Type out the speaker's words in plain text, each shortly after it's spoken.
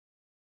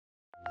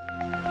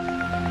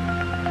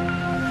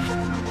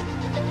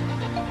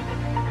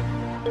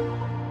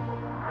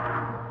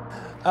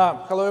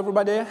Hello,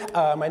 everybody.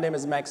 My name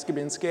is Max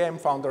Kubinski. I'm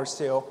founder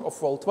CEO of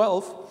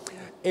Vault12.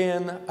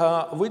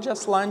 And we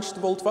just launched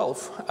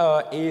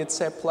Vault12.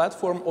 It's a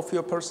platform of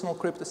your personal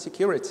crypto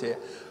security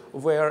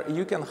where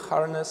you can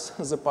harness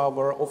the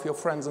power of your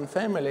friends and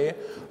family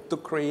to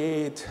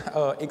create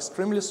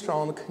extremely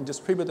strong,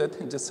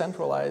 distributed,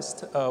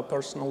 decentralized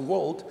personal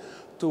vault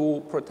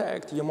to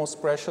protect your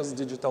most precious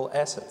digital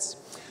assets.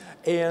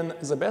 And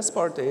the best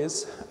part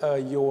is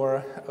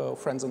your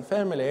friends and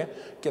family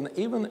can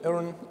even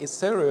earn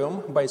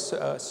Ethereum by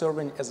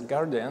serving as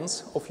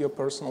guardians of your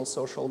personal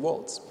social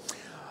vaults.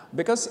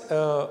 Because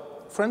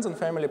friends and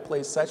family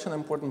play such an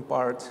important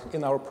part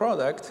in our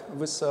product,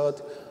 we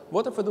thought,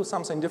 what if we do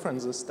something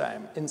different this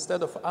time?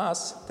 Instead of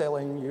us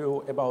telling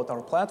you about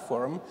our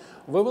platform,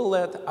 we will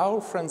let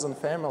our friends and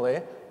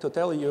family to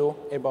tell you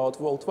about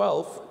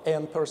Vault12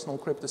 and personal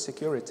crypto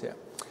security.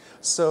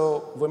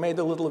 So we made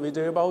a little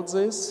video about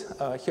this.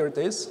 Here it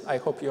is. I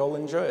hope you all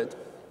enjoy it.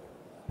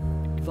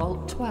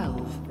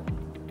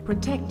 Vault12,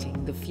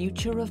 protecting the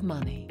future of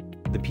money.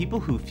 The people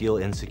who feel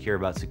insecure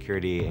about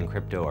security in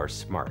crypto are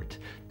smart.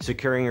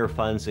 Securing your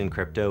funds in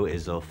crypto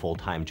is a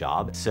full-time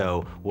job.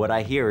 So what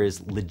I hear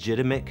is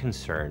legitimate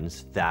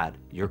concerns that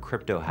your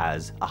crypto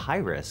has a high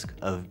risk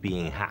of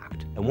being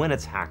hacked. And when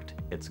it's hacked,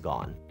 it's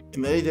gone.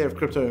 In the early day of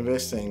crypto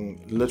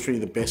investing, literally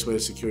the best way to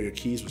secure your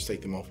keys was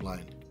take them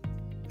offline.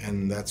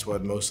 And that's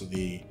what most of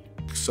the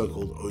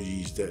so-called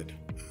OGs did.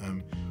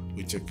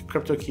 We took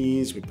crypto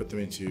keys, we put them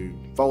into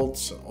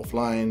vaults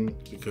offline,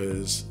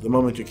 because the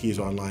moment your keys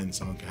are online,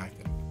 someone can hack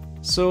them.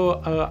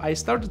 So I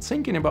started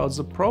thinking about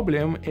the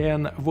problem,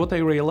 and what I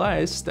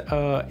realized,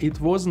 it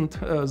wasn't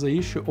the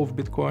issue of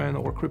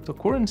Bitcoin or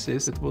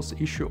cryptocurrencies, it was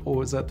the issue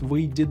of that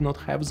we did not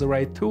have the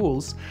right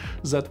tools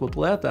that would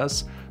let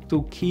us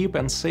to keep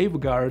and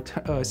safeguard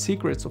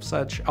secrets of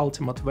such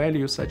ultimate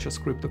value, such as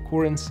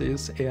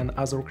cryptocurrencies and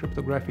other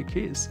cryptographic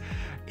keys.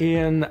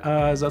 And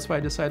that's why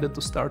I decided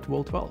to start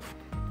Vault12.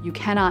 You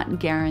cannot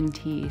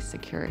guarantee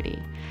security.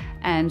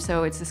 And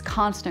so it's this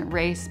constant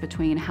race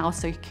between how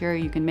secure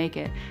you can make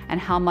it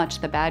and how much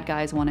the bad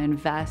guys want to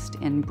invest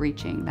in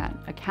breaching that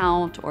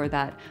account or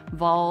that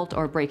vault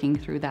or breaking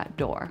through that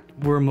door.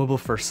 We're a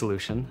mobile-first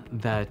solution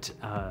that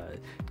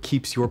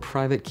keeps your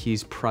private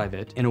keys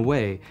private in a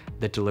way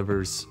that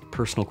delivers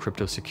personal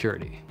crypto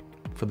security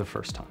for the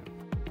first time.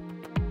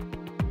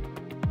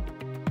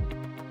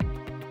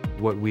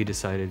 What we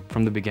decided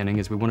from the beginning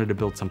is we wanted to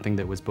build something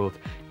that was both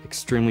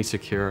extremely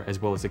secure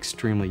as well as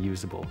extremely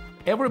usable.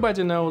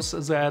 Everybody knows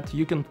that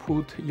you can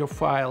put your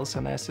files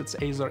and assets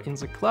either in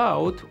the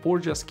cloud or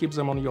just keep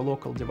them on your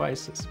local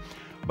devices.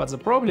 But the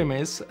problem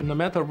is, no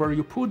matter where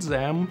you put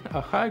them,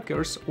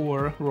 hackers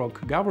or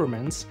rogue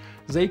governments,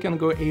 they can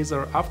go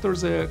either after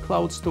the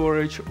cloud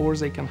storage or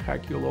they can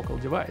hack your local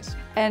device.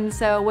 And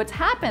so what's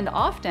happened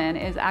often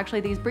is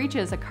actually these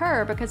breaches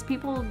occur because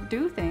people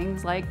do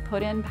things like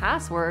put in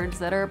passwords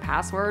that are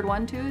password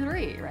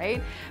 123,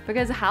 right?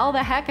 Because how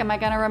the heck am I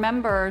going to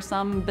remember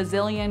some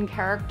bazillion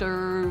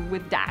character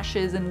with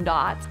dashes and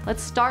dots?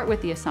 Let's start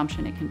with the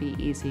assumption it can be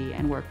easy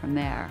and work from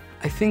there.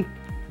 I think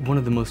one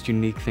of the most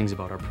unique things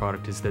about our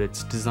product is that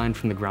it's designed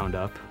from the ground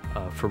up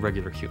for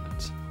regular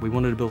humans. We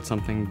wanted to build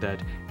something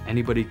that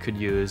anybody could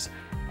use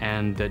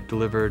and that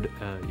delivered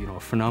a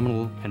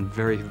phenomenal and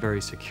very,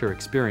 very secure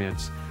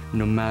experience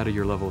no matter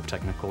your level of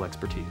technical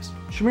expertise.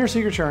 Shamir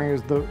secret sharing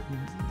is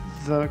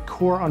the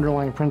core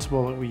underlying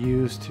principle that we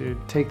use to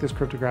take this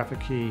cryptographic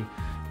key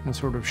and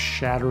sort of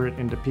shatter it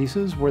into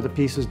pieces where the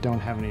pieces don't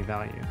have any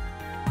value.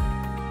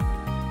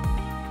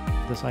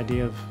 This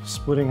idea of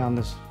splitting on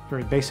this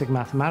very basic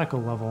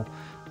mathematical level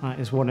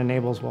is what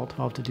enables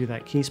Vault12 to do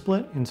that key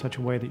split in such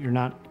a way that you're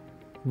not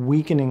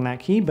weakening that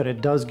key, but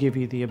it does give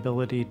you the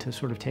ability to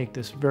sort of take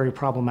this very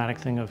problematic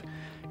thing of,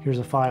 here's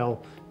a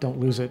file, don't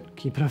lose it,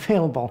 keep it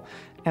available,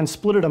 and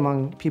split it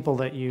among people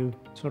that you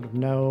sort of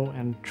know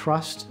and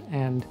trust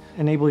and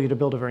enable you to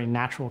build a very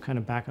natural kind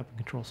of backup and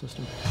control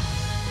system.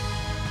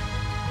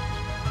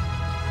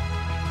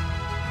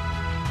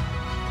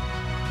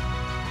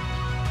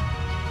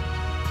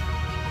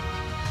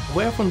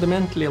 We're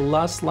fundamentally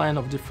last line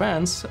of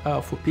defense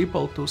for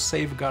people to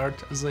safeguard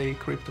the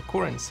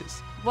cryptocurrencies.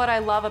 What I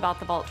love about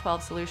the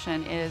Vault12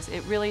 solution is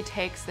it really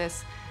takes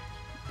this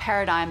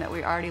paradigm that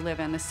we already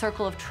live in, the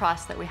circle of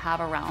trust that we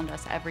have around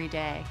us every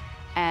day,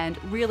 and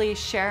really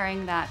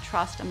sharing that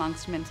trust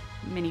amongst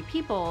many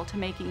people to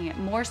making it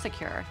more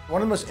secure.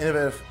 One of the most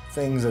innovative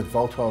things that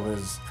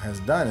Vault12 has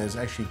done is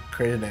actually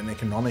created an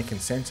economic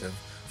incentive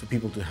for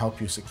people to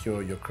help you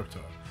secure your crypto.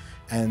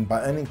 And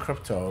by earning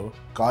crypto,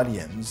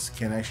 guardians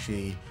can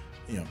actually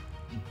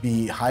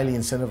be highly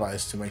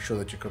incentivized to make sure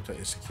that your crypto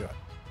is secure.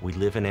 We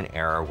live in an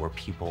era where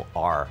people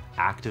are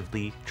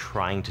actively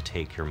trying to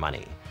take your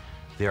money.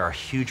 There are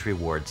huge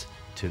rewards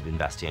to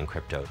investing in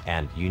crypto,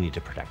 and you need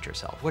to protect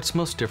yourself. What's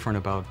most different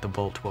about the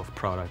Vault12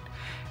 product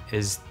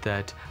is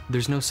that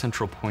there's no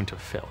central point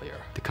of failure.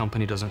 The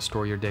company doesn't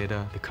store your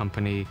data. The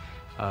company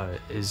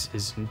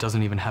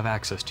doesn't even have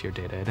access to your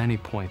data at any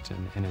point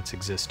in its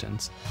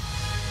existence.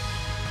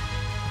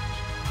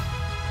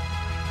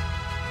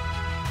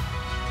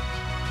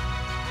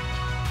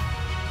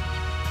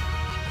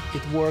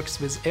 It works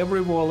with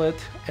every wallet,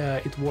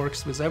 it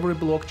works with every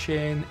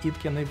blockchain, it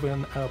can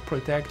even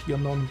protect your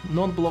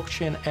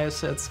non-blockchain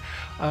assets.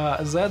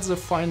 That's the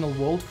final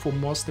vault for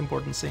most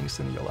important things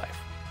in your life.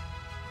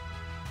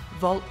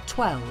 Vault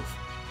 12,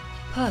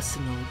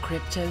 personal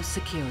crypto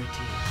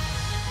security.